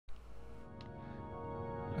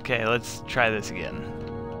Okay, let's try this again.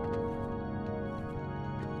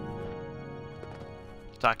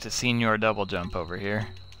 Talk to Senior Double Jump over here.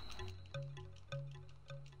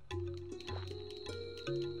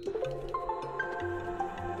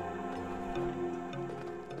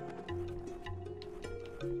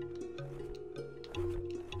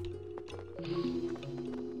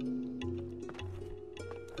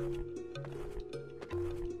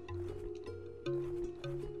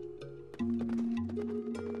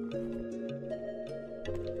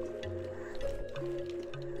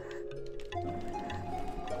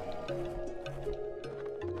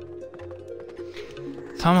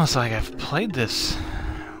 It's almost like I've played this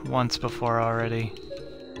once before already.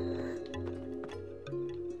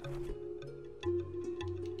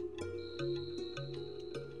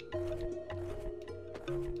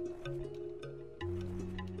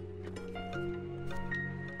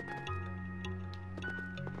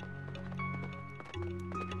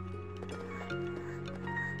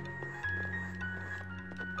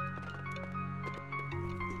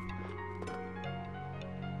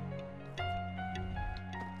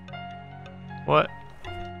 What?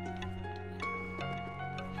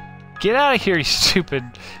 Get out of here, you stupid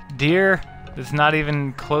deer. That's not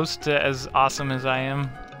even close to as awesome as I am.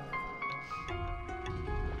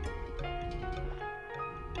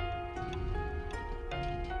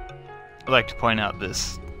 I'd like to point out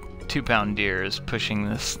this 2-pound deer is pushing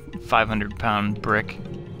this 500-pound brick.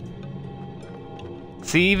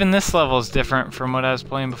 See, even this level is different from what I was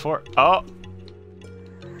playing before. Oh!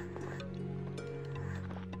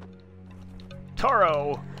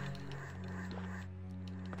 Toro!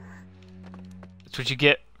 That's what you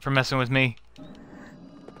get for messing with me.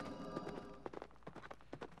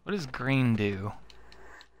 What does green do?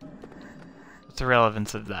 What's the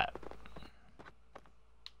relevance of that?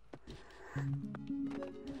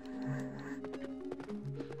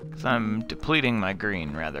 Because I'm depleting my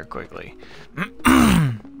green rather quickly.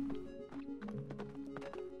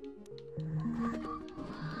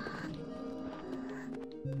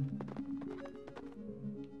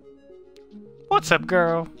 What's up,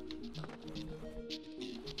 girl?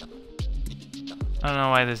 I don't know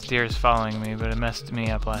why this deer is following me, but it messed me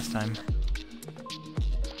up last time.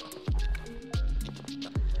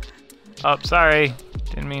 Oh, sorry.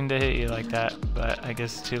 Didn't mean to hit you like that, but I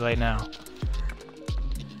guess it's too late now.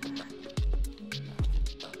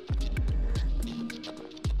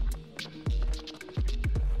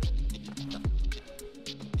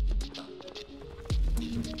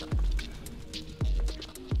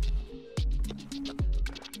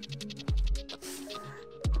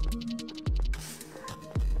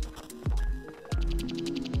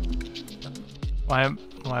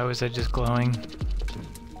 Why was I just glowing?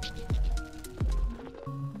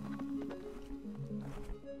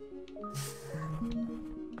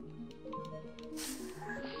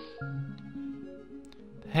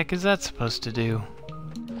 The heck is that supposed to do?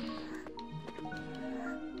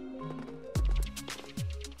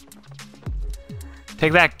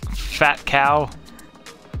 Take that, fat cow.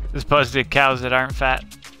 As opposed to cows that aren't fat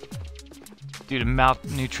due to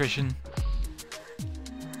malnutrition.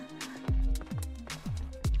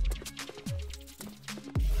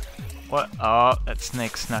 What? Oh, that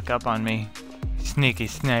snake snuck up on me. Sneaky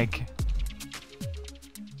snake.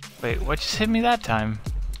 Wait, what just hit me that time?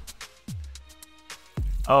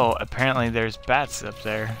 Oh, apparently there's bats up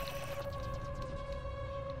there.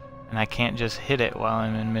 And I can't just hit it while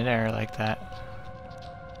I'm in midair like that.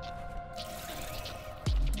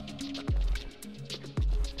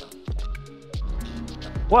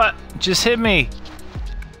 What? Just hit me!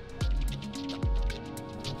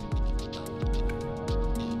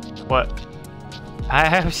 What? I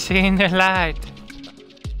have seen the light.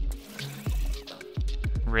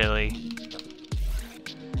 Really?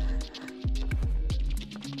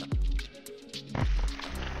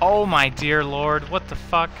 Oh my dear lord, what the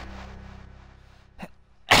fuck?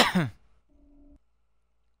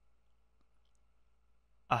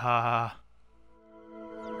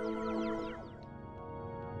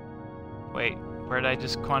 Wait, where'd I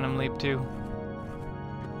just quantum leap to?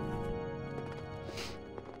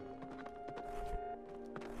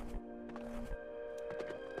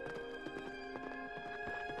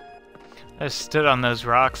 I stood on those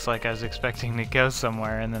rocks like I was expecting to go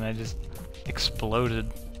somewhere, and then I just exploded.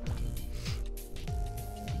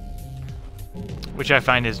 Which I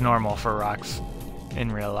find is normal for rocks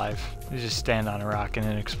in real life. You just stand on a rock and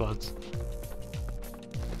it explodes.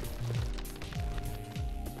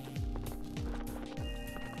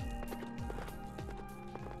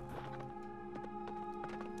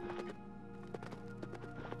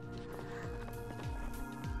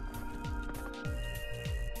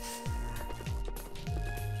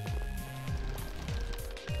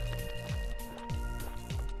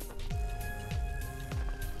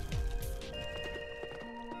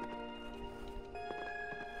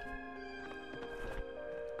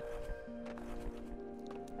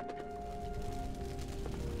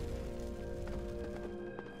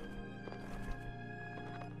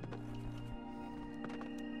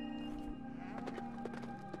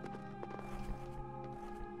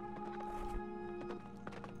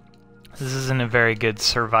 This isn't a very good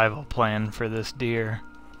survival plan for this deer.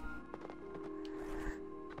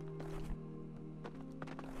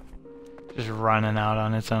 Just running out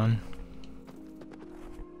on its own.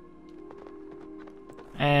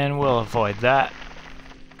 And we'll avoid that,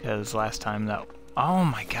 because last time that... Oh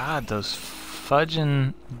my god, those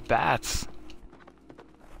fudging bats.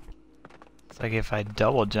 It's like if I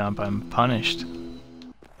double jump, I'm punished.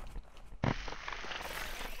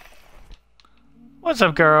 What's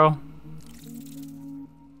up, girl?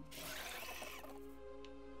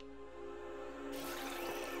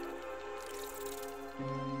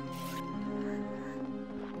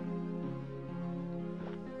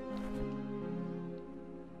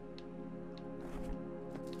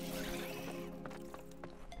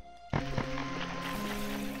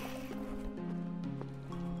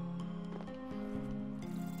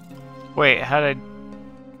 Wait, how did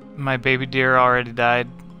my baby deer already died?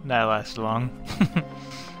 That lasted long.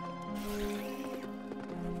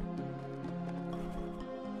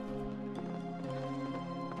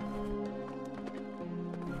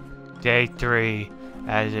 Day 3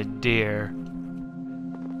 as a deer.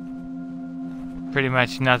 Pretty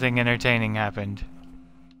much nothing entertaining happened.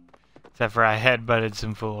 Except for I headbutted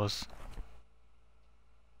some fools.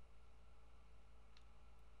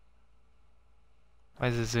 Why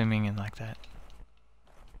is it zooming in like that?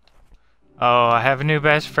 Oh, I have a new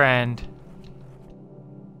best friend.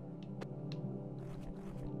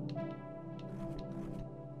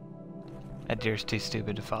 That deer's too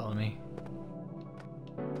stupid to follow me.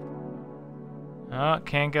 Oh,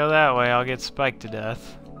 can't go that way. I'll get spiked to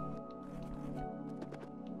death.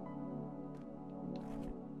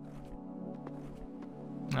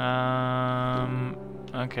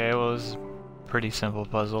 Okay, well, it was a pretty simple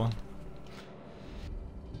puzzle.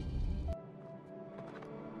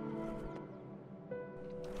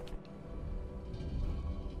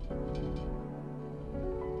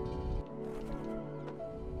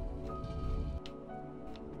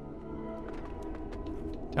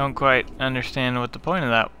 Don't quite understand what the point of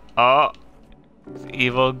that... Oh! It's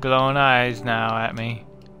evil glowing eyes now at me.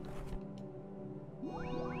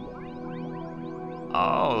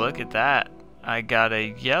 Oh, look at that. I got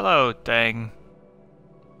a yellow thing.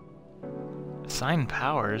 Assign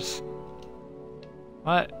powers?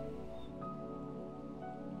 What?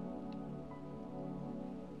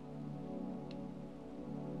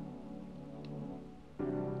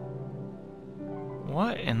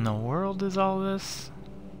 What in the world is all this?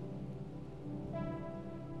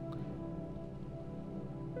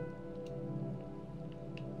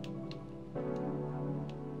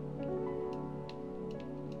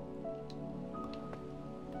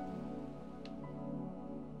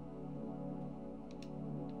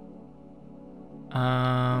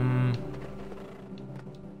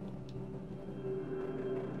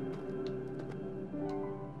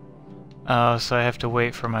 Oh, so I have to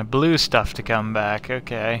wait for my blue stuff to come back.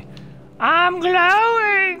 Okay. I'm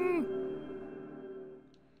glowing!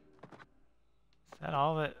 Is that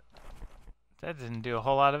all that... That didn't do a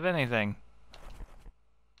whole lot of anything.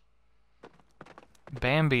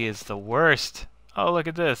 Bambi is the worst. Oh, look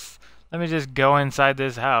at this. Let me just go inside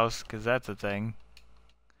this house, because that's a thing.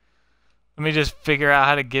 Let me just figure out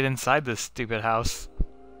how to get inside this stupid house.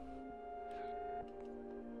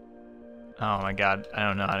 Oh my god, I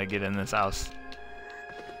don't know how to get in this house.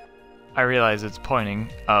 I realize it's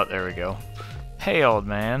pointing. Oh, there we go. Hey, old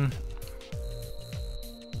man.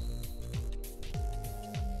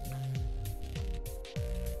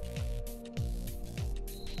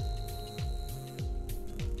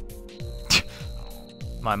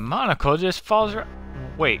 My monocle just falls right...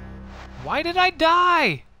 Wait, why did I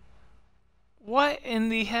die? What in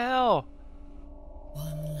the hell?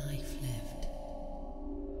 One life left.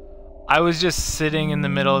 I was just sitting in the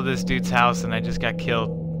middle of this dude's house and I just got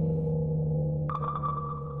killed.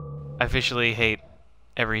 I officially hate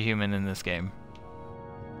every human in this game.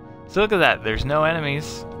 So look at that, there's no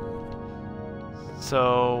enemies.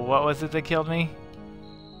 So what was it that killed me?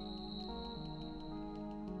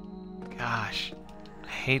 Gosh, I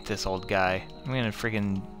hate this old guy. I'm gonna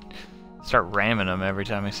freaking start ramming him every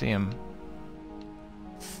time I see him.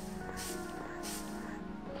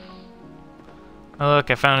 Oh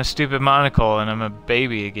look, I found a stupid monocle and I'm a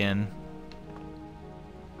baby again.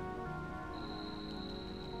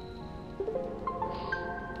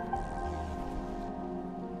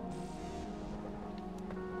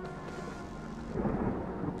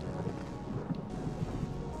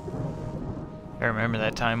 I remember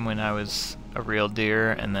that time when I was a real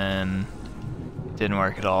deer and then it didn't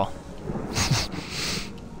work at all.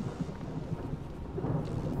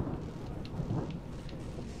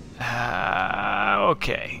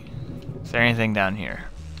 Okay. Is there anything down here?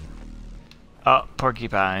 Oh,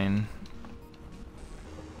 porcupine.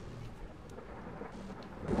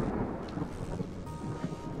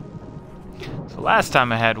 So last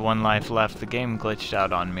time I had 1 life left, the game glitched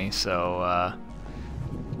out on me, so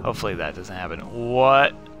hopefully that doesn't happen.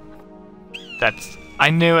 What? That's...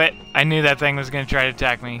 I knew it! I knew that thing was gonna try to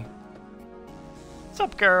attack me. What's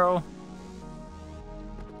up, girl?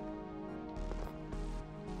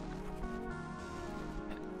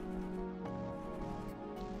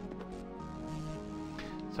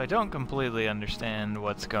 So I don't completely understand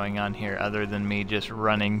what's going on here other than me just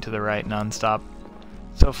running to the right nonstop.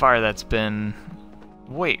 So far that's been...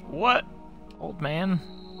 Wait, what? Old man?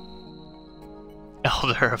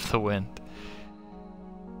 Elder of the Wind.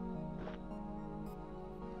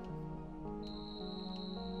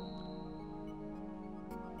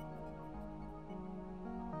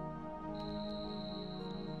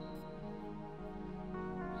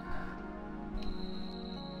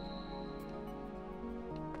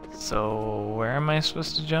 So, where am I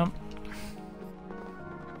supposed to jump?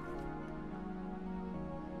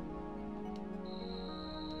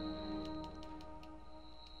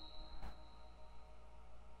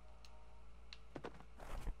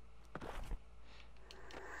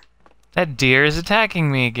 That deer is attacking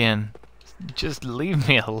me again. Just leave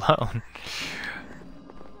me alone.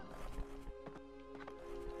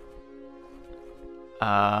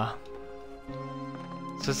 So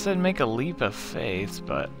it said make a leap of faith,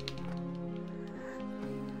 but...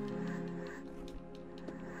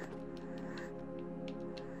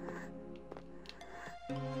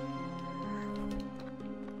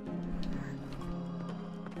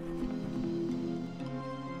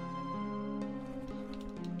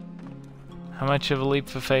 How much of a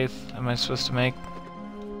leap of faith am I supposed to make?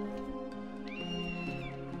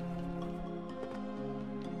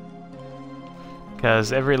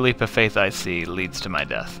 Because every leap of faith I see leads to my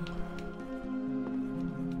death.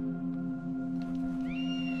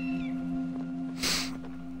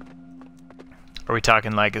 Are we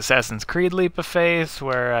talking like Assassin's Creed leap of faith,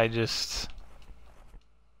 where I just...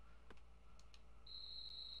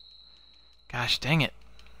 Gosh dang it.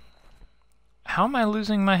 How am I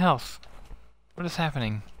losing my health? What is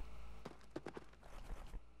happening?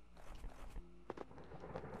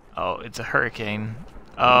 Oh, it's a hurricane.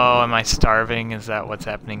 Oh, am I starving? Is that what's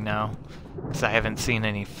happening now? Because I haven't seen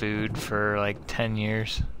any food for like 10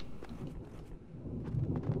 years.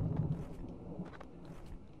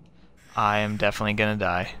 I am definitely gonna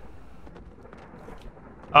die.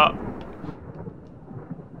 Oh!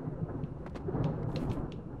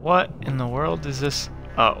 What in the world is this?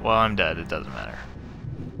 Oh, well, I'm dead. It doesn't matter.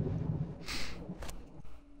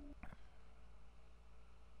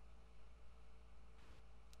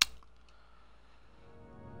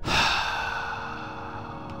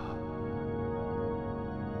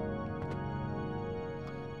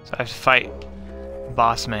 So I have to fight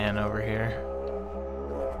Boss Man over here.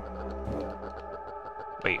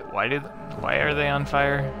 Wait, why are they on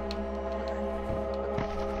fire?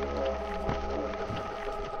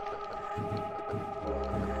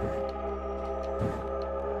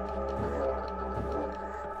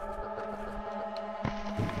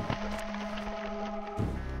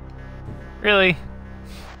 Really?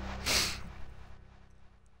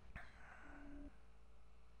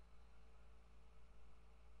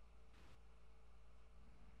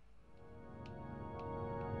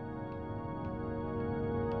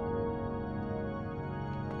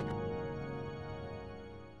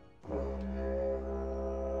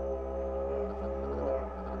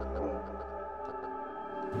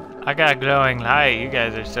 I got glowing light. You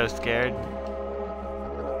guys are so scared.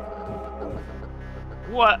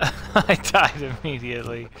 What? I died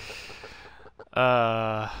immediately.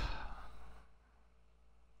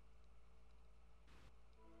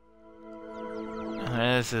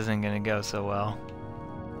 This isn't gonna go so well.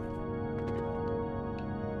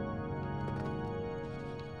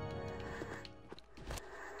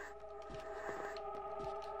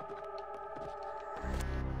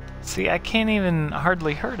 See, I can't even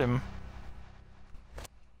hardly hurt him.